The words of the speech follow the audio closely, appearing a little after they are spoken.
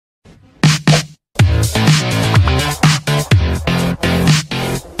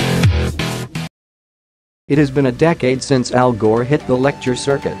It has been a decade since Al Gore hit the lecture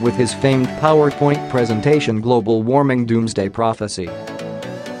circuit with his famed PowerPoint presentation Global Warming Doomsday Prophecy.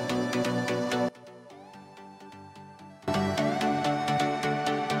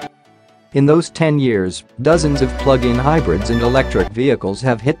 In those 10 years, dozens of plug-in hybrids and electric vehicles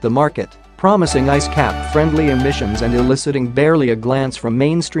have hit the market, promising ICE-cap-friendly emissions and eliciting barely a glance from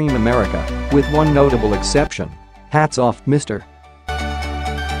mainstream America, with one notable exception. Hats off, Mr.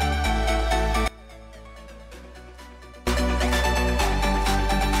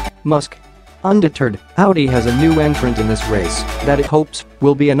 Musk. Undeterred, Audi has a new entrant in this race that it hopes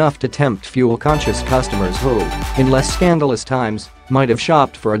will be enough to tempt fuel-conscious customers who, in less scandalous times, might have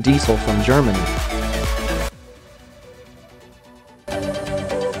shopped for a diesel from Germany.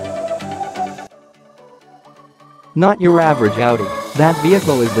 Not your average Audi, that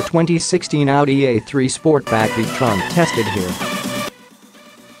vehicle is the 2016 Audi A3 Sportback e-Tron tested here.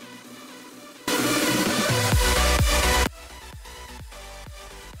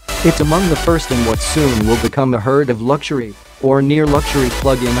 It's among the first in what soon will become a herd of luxury or near-luxury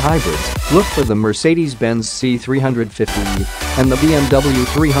plug-in hybrids. Look for the Mercedes-Benz C350e and the BMW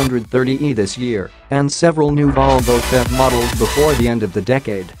 330e this year, and several new Volvo FF models before the end of the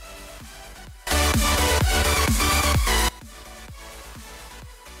decade.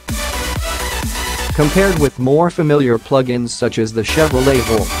 Compared with more familiar plug-ins such as the Chevrolet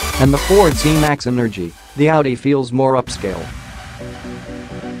Volt and the Ford C-Max Energy, the Audi feels more upscale.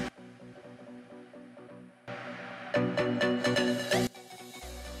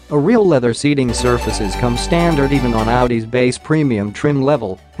 A real leather seating surfaces come standard even on Audi's base premium trim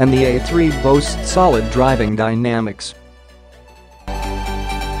level, and the A3 boasts solid driving dynamics.